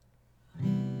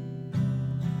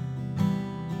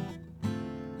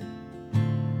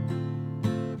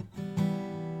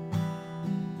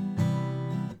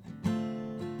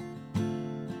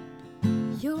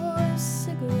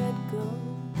cigarette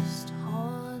ghost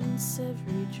haunts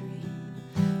every dream.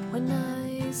 When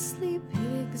I sleep,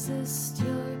 you exist.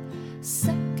 Your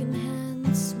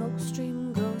secondhand smoke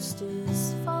stream ghost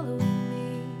is following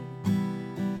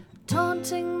me,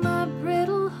 taunting